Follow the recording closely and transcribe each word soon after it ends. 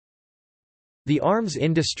The arms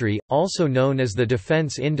industry, also known as the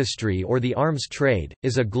defense industry or the arms trade,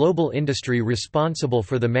 is a global industry responsible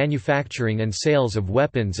for the manufacturing and sales of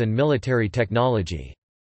weapons and military technology.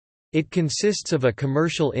 It consists of a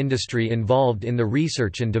commercial industry involved in the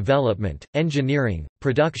research and development, engineering,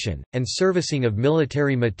 production, and servicing of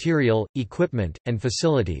military material, equipment, and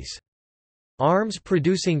facilities.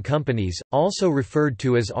 Arms-producing companies, also referred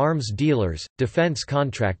to as arms dealers, defense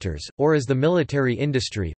contractors, or as the military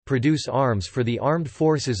industry, produce arms for the armed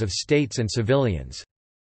forces of states and civilians.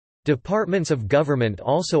 Departments of government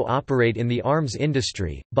also operate in the arms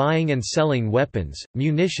industry, buying and selling weapons,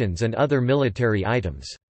 munitions and other military items.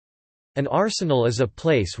 An arsenal is a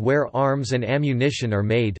place where arms and ammunition are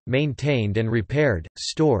made, maintained and repaired,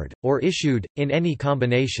 stored, or issued, in any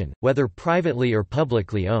combination, whether privately or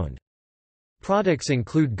publicly owned. Products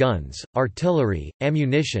include guns, artillery,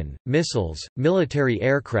 ammunition, missiles, military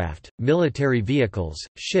aircraft, military vehicles,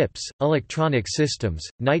 ships, electronic systems,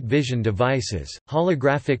 night vision devices,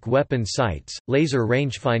 holographic weapon sights, laser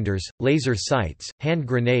rangefinders, laser sights, hand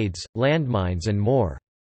grenades, landmines and more.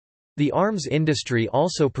 The arms industry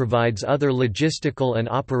also provides other logistical and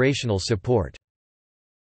operational support.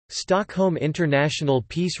 Stockholm International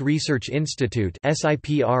Peace Research Institute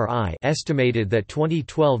estimated that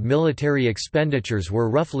 2012 military expenditures were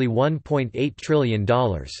roughly $1.8 trillion.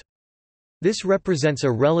 This represents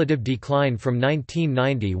a relative decline from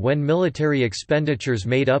 1990 when military expenditures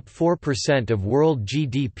made up 4% of world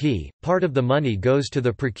GDP. Part of the money goes to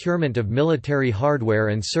the procurement of military hardware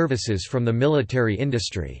and services from the military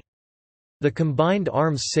industry. The combined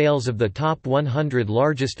arms sales of the top 100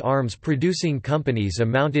 largest arms-producing companies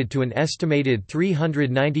amounted to an estimated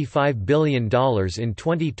 $395 billion in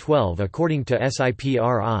 2012 according to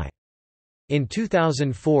SIPRI. In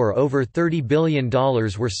 2004 over $30 billion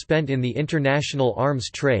were spent in the international arms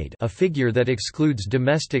trade, a figure that excludes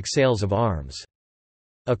domestic sales of arms.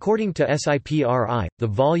 According to SIPRI, the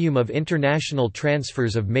volume of international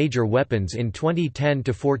transfers of major weapons in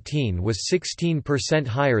 2010–14 was 16%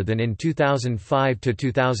 higher than in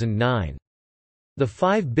 2005–2009. The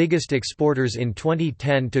five biggest exporters in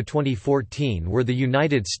 2010–2014 were the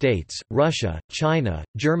United States, Russia, China,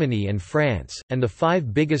 Germany and France, and the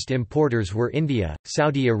five biggest importers were India,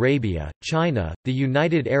 Saudi Arabia, China, the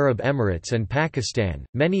United Arab Emirates and Pakistan.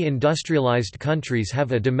 Many industrialized countries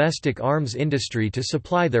have a domestic arms industry to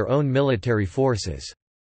supply their own military forces.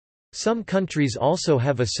 Some countries also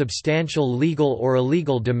have a substantial legal or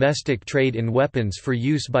illegal domestic trade in weapons for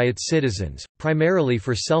use by its citizens, primarily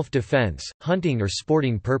for self-defense, hunting or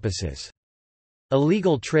sporting purposes.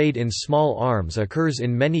 Illegal trade in small arms occurs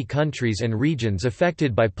in many countries and regions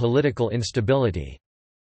affected by political instability.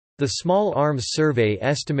 The Small Arms Survey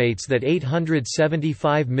estimates that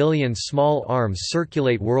 875 million small arms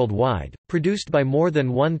circulate worldwide, produced by more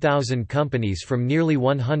than 1,000 companies from nearly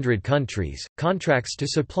 100 countries. Contracts to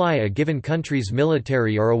supply a given country's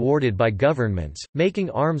military are awarded by governments,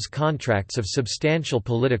 making arms contracts of substantial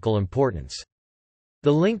political importance.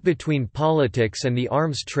 The link between politics and the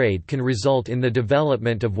arms trade can result in the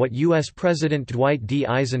development of what U.S. President Dwight D.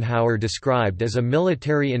 Eisenhower described as a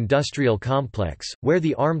military-industrial complex, where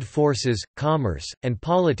the armed forces, commerce, and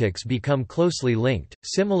politics become closely linked,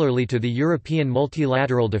 similarly to the European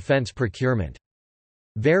multilateral defense procurement.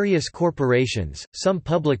 Various corporations, some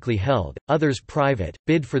publicly held, others private,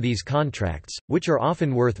 bid for these contracts, which are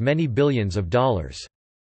often worth many billions of dollars.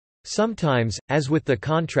 Sometimes, as with the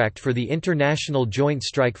contract for the International Joint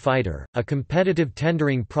Strike Fighter, a competitive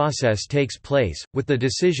tendering process takes place, with the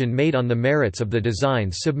decision made on the merits of the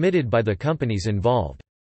designs submitted by the companies involved.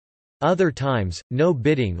 Other times, no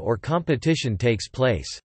bidding or competition takes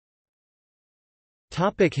place.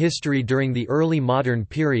 History. During the early modern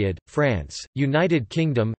period, France, United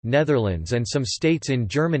Kingdom, Netherlands and some states in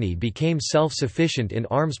Germany became self-sufficient in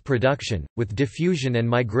arms production, with diffusion and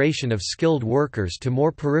migration of skilled workers to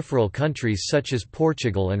more peripheral countries such as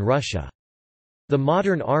Portugal and Russia. The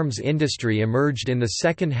modern arms industry emerged in the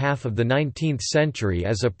second half of the 19th century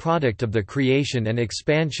as a product of the creation and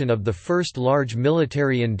expansion of the first large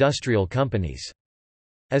military-industrial companies.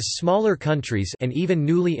 As smaller countries and even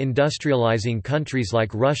newly industrializing countries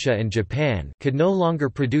like Russia and Japan could no longer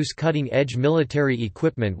produce cutting-edge military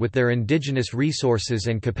equipment with their indigenous resources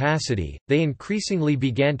and capacity, they increasingly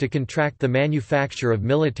began to contract the manufacture of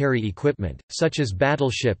military equipment, such as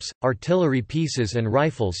battleships, artillery pieces and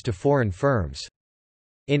rifles to foreign firms.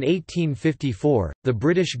 In 1854, the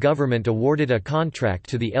British government awarded a contract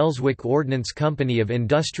to the Elswick Ordnance Company of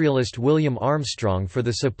industrialist William Armstrong for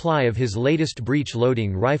the supply of his latest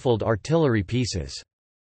breech-loading rifled artillery pieces.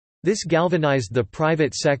 This galvanized the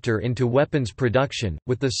private sector into weapons production,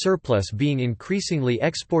 with the surplus being increasingly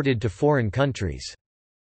exported to foreign countries.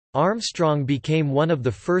 Armstrong became one of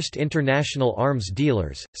the first international arms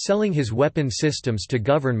dealers, selling his weapon systems to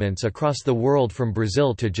governments across the world from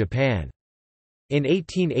Brazil to Japan. In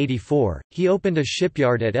 1884, he opened a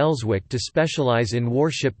shipyard at Elswick to specialize in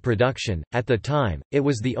warship production. At the time, it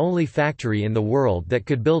was the only factory in the world that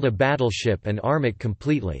could build a battleship and arm it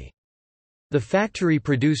completely. The factory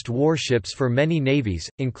produced warships for many navies,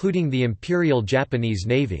 including the Imperial Japanese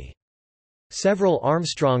Navy. Several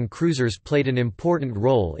Armstrong cruisers played an important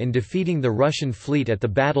role in defeating the Russian fleet at the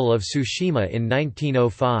Battle of Tsushima in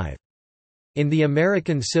 1905. In the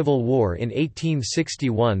American Civil War in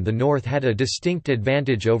 1861, the North had a distinct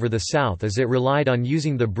advantage over the South as it relied on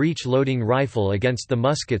using the breech-loading rifle against the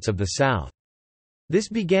muskets of the South. This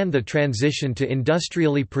began the transition to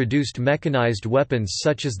industrially produced mechanized weapons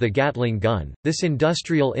such as the Gatling gun. This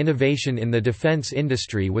industrial innovation in the defense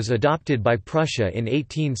industry was adopted by Prussia in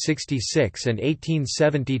 1866 and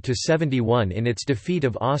 1870–71 in its defeat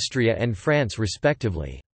of Austria and France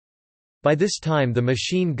respectively. By this time the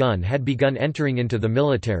machine gun had begun entering into the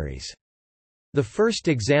militaries. The first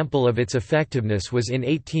example of its effectiveness was in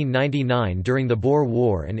 1899 during the Boer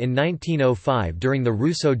War and in 1905 during the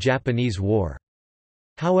Russo-Japanese War.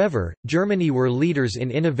 However, Germany were leaders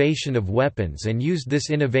in innovation of weapons and used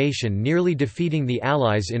this innovation, nearly defeating the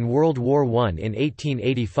Allies in World War I. In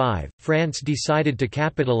 1885, France decided to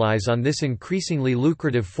capitalize on this increasingly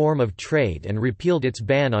lucrative form of trade and repealed its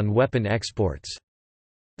ban on weapon exports.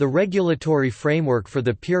 The regulatory framework for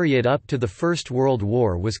the period up to the First World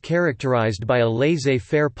War was characterized by a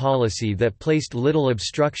laissez-faire policy that placed little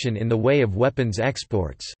obstruction in the way of weapons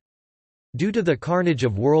exports. Due to the carnage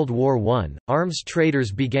of World War I, arms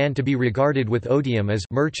traders began to be regarded with odium as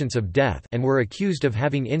merchants of death and were accused of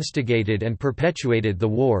having instigated and perpetuated the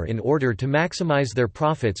war in order to maximize their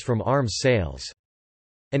profits from arms sales.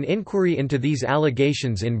 An inquiry into these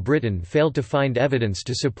allegations in Britain failed to find evidence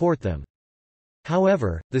to support them.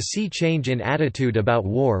 However, the sea change in attitude about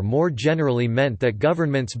war more generally meant that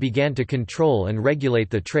governments began to control and regulate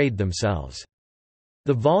the trade themselves.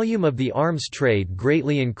 The volume of the arms trade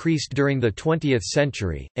greatly increased during the 20th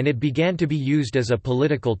century, and it began to be used as a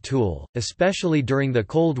political tool, especially during the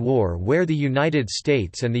Cold War, where the United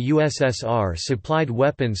States and the USSR supplied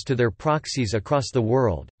weapons to their proxies across the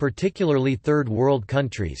world, particularly Third World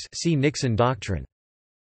countries. See Nixon Doctrine.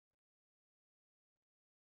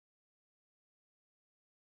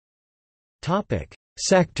 Topic: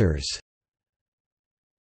 Sectors.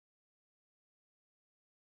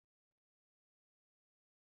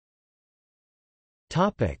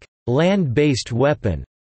 Topic: Land-based weapon.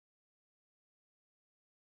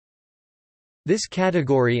 This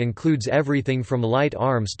category includes everything from light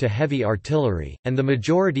arms to heavy artillery, and the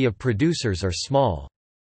majority of producers are small.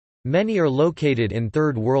 Many are located in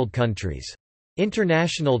Third World countries.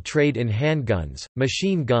 International trade in handguns,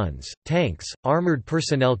 machine guns, tanks, armored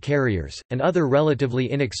personnel carriers, and other relatively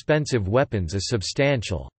inexpensive weapons is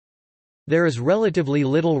substantial. There is relatively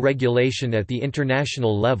little regulation at the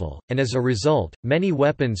international level, and as a result, many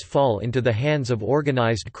weapons fall into the hands of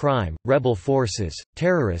organized crime, rebel forces,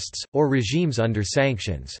 terrorists, or regimes under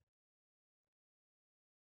sanctions.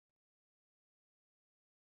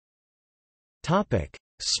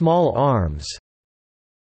 Small arms.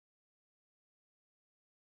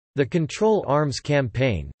 The Control Arms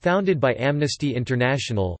Campaign, founded by Amnesty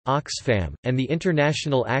International, Oxfam, and the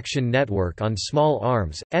International Action Network on Small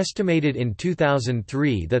Arms, estimated in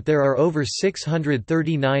 2003 that there are over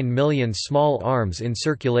 639 million small arms in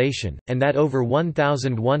circulation, and that over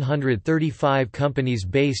 1,135 companies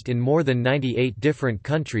based in more than 98 different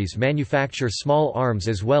countries manufacture small arms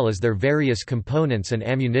as well as their various components and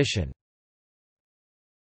ammunition.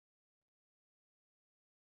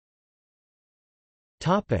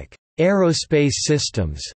 Aerospace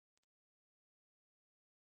systems.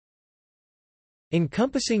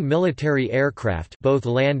 Encompassing military aircraft, both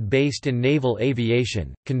land-based and naval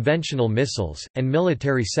aviation, conventional missiles, and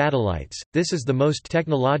military satellites, this is the most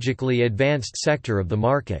technologically advanced sector of the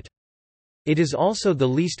market. It is also the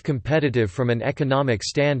least competitive from an economic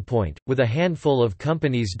standpoint, with a handful of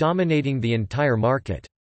companies dominating the entire market.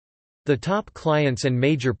 The top clients and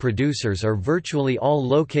major producers are virtually all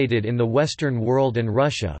located in the Western world and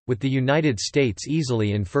Russia, with the United States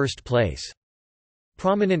easily in first place.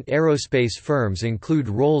 Prominent aerospace firms include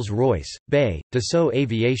Rolls-Royce, BAE, Dassault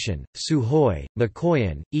Aviation, Sukhoi,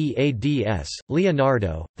 Mikoyan, EADS,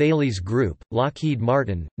 Leonardo, Thales Group, Lockheed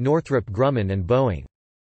Martin, Northrop Grumman and Boeing.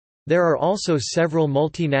 There are also several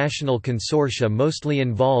multinational consortia mostly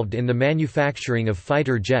involved in the manufacturing of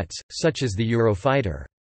fighter jets, such as the Eurofighter.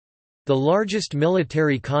 The largest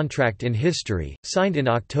military contract in history, signed in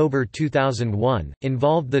October 2001,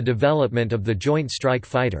 involved the development of the Joint Strike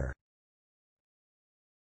Fighter.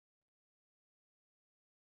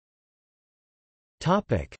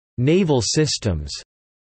 Naval systems.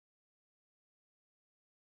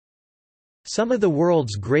 Some of the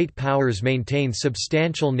world's great powers maintain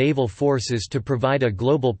substantial naval forces to provide a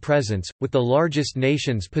global presence, with the largest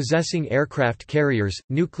nations possessing aircraft carriers,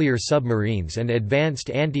 nuclear submarines and advanced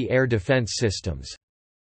anti-air defense systems.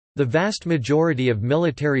 The vast majority of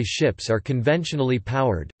military ships are conventionally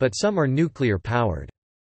powered, but some are nuclear powered.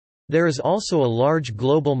 There is also a large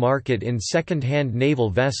global market in second-hand naval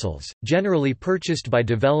vessels, generally purchased by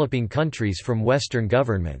developing countries from Western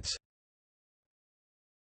governments.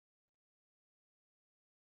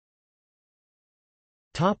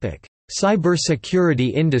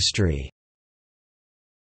 Cybersecurity industry.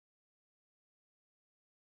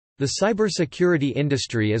 The cybersecurity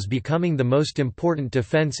industry is becoming the most important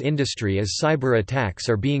defense industry as cyber attacks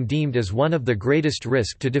are being deemed as one of the greatest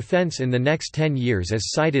risk to defense in the next 10 years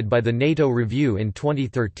as cited by the NATO review in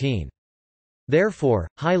 2013. Therefore,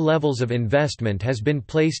 high levels of investment has been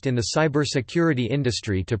placed in the cybersecurity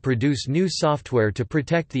industry to produce new software to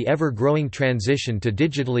protect the ever-growing transition to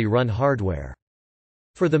digitally run hardware.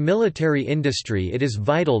 For the military industry, it is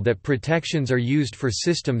vital that protections are used for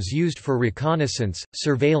systems used for reconnaissance,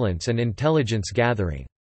 surveillance and intelligence gathering.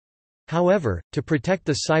 However, to protect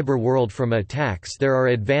the cyber world from attacks there are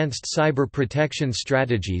advanced cyber protection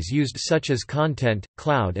strategies used such as content,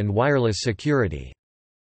 cloud and wireless security.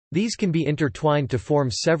 These can be intertwined to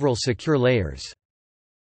form several secure layers.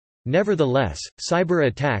 Nevertheless, cyber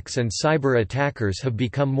attacks and cyber attackers have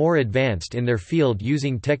become more advanced in their field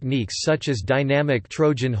using techniques such as dynamic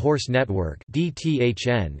Trojan horse network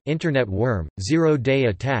 (DTHN), internet worm, zero-day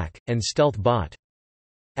attack, and stealth bot.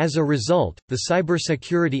 As a result, the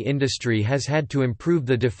cybersecurity industry has had to improve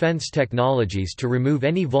the defense technologies to remove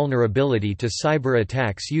any vulnerability to cyber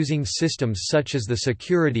attacks using systems such as the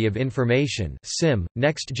Security of Information (SIM),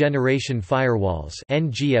 next-generation firewalls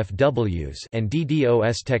 (NGFWs), and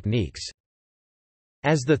DDoS techniques.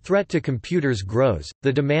 As the threat to computers grows,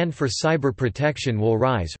 the demand for cyber protection will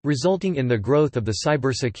rise, resulting in the growth of the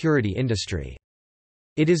cybersecurity industry.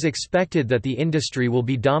 It is expected that the industry will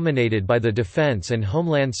be dominated by the defense and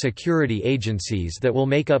homeland security agencies that will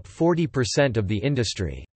make up 40% of the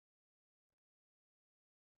industry.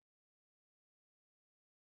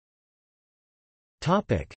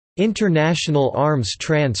 International arms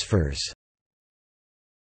transfers.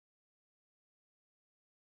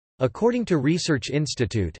 According to Research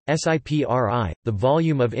Institute, SIPRI, the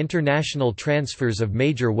volume of international transfers of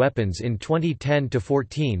major weapons in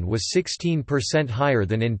 2010–14 was 16% higher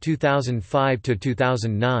than in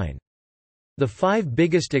 2005–2009. The five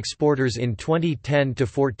biggest exporters in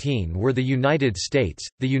 2010–14 were the United States,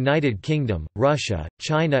 the United Kingdom, Russia,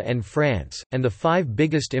 China and France, and the five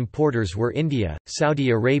biggest importers were India,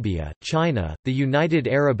 Saudi Arabia, China, the United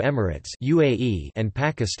Arab Emirates (UAE), and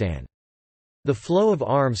Pakistan. The flow of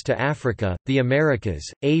arms to Africa, the Americas,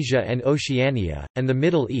 Asia and Oceania, and the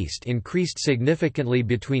Middle East increased significantly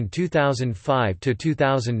between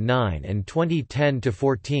 2005–2009 and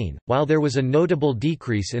 2010–14, while there was a notable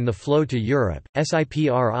decrease in the flow to Europe.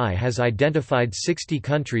 SIPRI has identified 60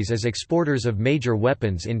 countries as exporters of major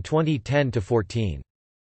weapons in 2010–14.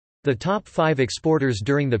 The top 5 exporters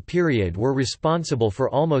during the period were responsible for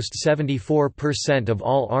almost 74% of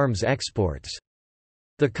all arms exports.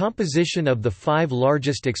 The composition of the 5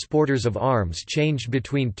 largest exporters of arms changed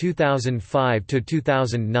between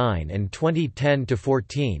 2005–2009 and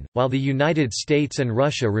 2010–14, while the United States and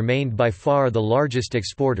Russia remained by far the largest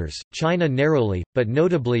exporters. China narrowly, but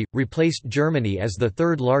notably, replaced Germany as the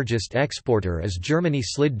third largest exporter as Germany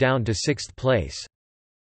slid down to 6th place.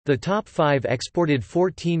 The top 5 exported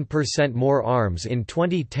 14% more arms in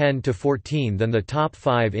 2010–14 than the top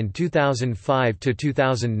 5 in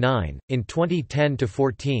 2005–2009. In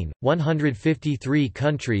 2010–14, 153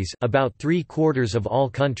 countries, about 3/4 of all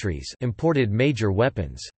countries, imported major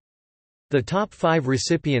weapons. The top 5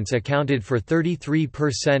 recipients accounted for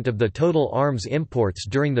 33% of the total arms imports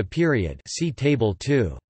during the period. See Table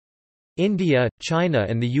 2. India, China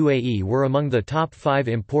and the UAE were among the top 5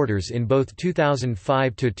 importers in both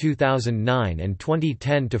 2005–2009 and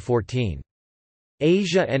 2010–14.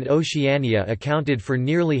 Asia and Oceania accounted for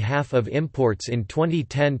nearly half of imports in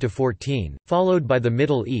 2010–14, followed by the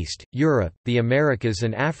Middle East, Europe, the Americas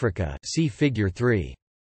and Africa. See Figure 3.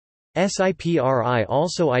 SIPRI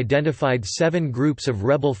also identified 7 groups of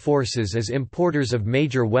rebel forces as importers of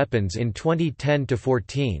major weapons in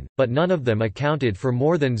 2010–14, but none of them accounted for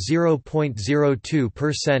more than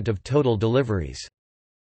 0.02% of total deliveries.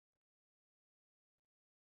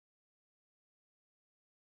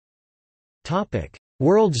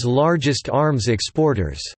 World's largest arms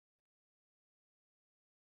exporters.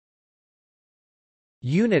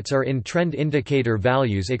 Units are in trend indicator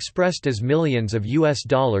values expressed as millions of US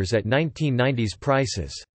dollars at 1990s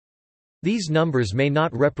prices. These numbers may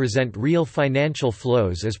not represent real financial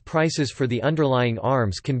flows, as prices for the underlying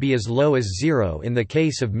arms can be as low as zero in the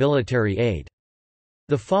case of military aid.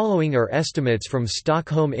 The following are estimates from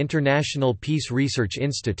Stockholm International Peace Research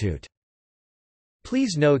Institute.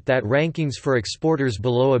 Please note that rankings for exporters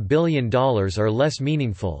below $1 billion are less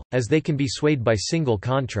meaningful, as they can be swayed by single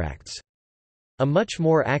contracts. A much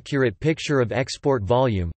more accurate picture of export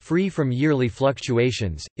volume, free from yearly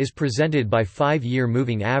fluctuations, is presented by 5-year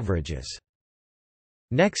moving averages.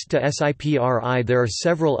 Next to SIPRI, there are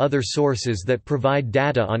several other sources that provide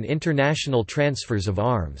data on international transfers of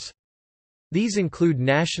arms. These include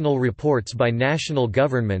national reports by national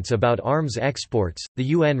governments about arms exports, the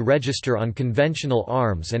UN Register on Conventional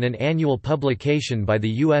Arms, and an annual publication by the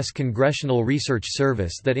U.S. Congressional Research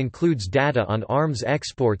Service that includes data on arms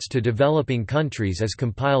exports to developing countries as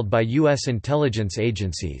compiled by U.S. intelligence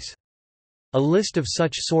agencies. A list of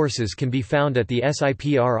such sources can be found at the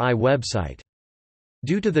SIPRI website.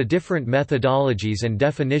 Due to the different methodologies and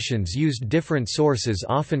definitions used, different sources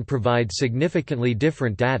often provide significantly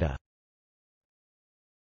different data.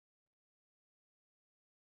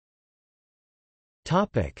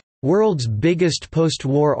 World's biggest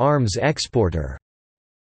post-war arms exporter.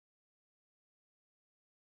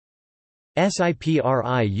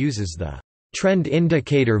 SIPRI uses the trend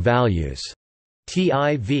indicator values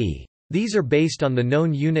 (TIV). These are based on the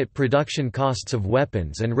known unit production costs of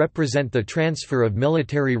weapons and represent the transfer of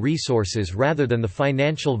military resources rather than the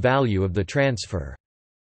financial value of the transfer.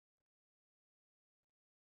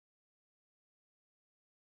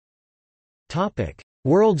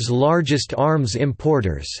 World's largest arms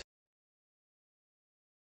importers.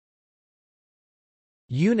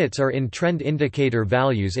 Units are in trend indicator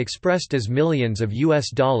values expressed as millions of US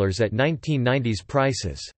dollars at 1990s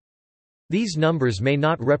prices. These numbers may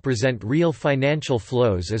not represent real financial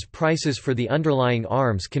flows, as prices for the underlying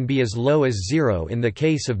arms can be as low as zero in the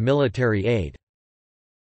case of military aid.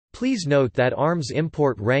 Please note that arms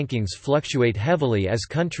import rankings fluctuate heavily as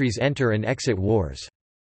countries enter and exit wars.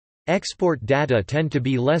 Export data tend to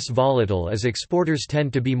be less volatile as exporters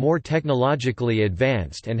tend to be more technologically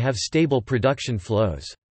advanced and have stable production flows.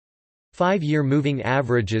 5-year moving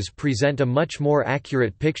averages present a much more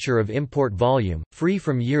accurate picture of import volume, free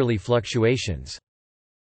from yearly fluctuations.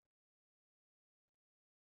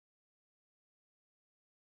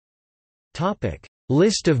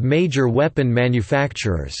 List of major weapon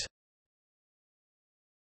manufacturers.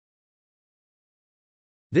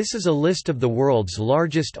 This is a list of the world's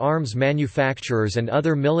largest arms manufacturers and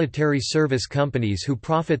other military service companies who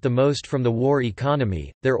profit the most from the war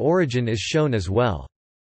economy. Their origin is shown as well.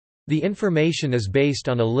 The information is based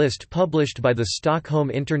on a list published by the Stockholm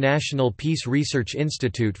International Peace Research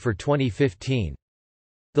Institute for 2015.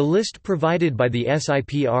 The list provided by the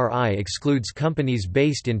SIPRI excludes companies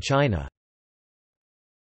based in China.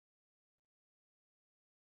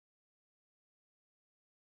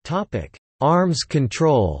 Arms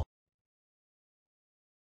control.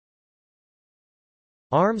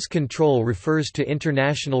 Arms control refers to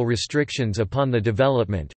international restrictions upon the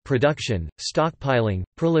development, production, stockpiling,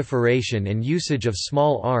 proliferation and usage of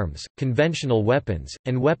small arms, conventional weapons,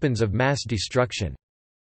 and weapons of mass destruction.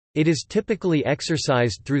 It is typically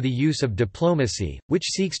exercised through the use of diplomacy, which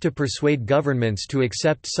seeks to persuade governments to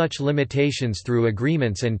accept such limitations through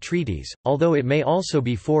agreements and treaties, although it may also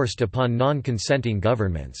be forced upon non-consenting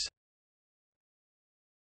governments.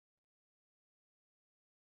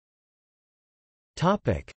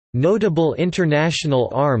 Notable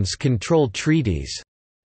international arms control treaties.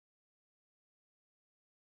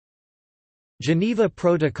 Geneva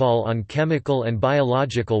Protocol on Chemical and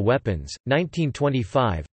Biological Weapons,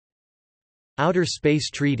 1925. Outer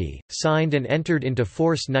Space Treaty, signed and entered into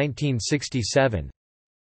force 1967.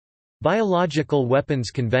 Biological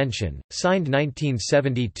Weapons Convention, signed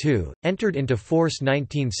 1972, entered into force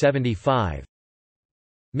 1975.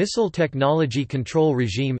 Missile Technology Control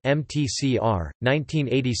Regime (MTCR),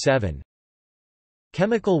 1987.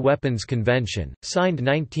 Chemical Weapons Convention, signed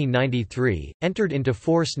 1993, entered into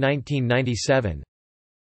force 1997.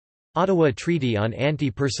 Ottawa Treaty on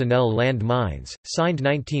Anti-Personnel Land Mines, signed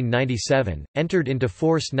 1997, entered into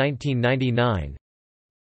force 1999.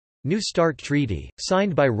 New START Treaty,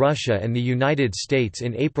 signed by Russia and the United States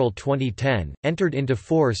in April 2010, entered into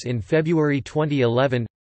force in February 2011.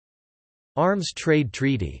 Arms Trade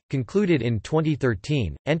Treaty, concluded in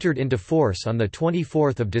 2013, entered into force on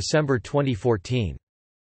 24 December 2014.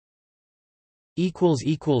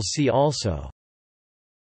 See also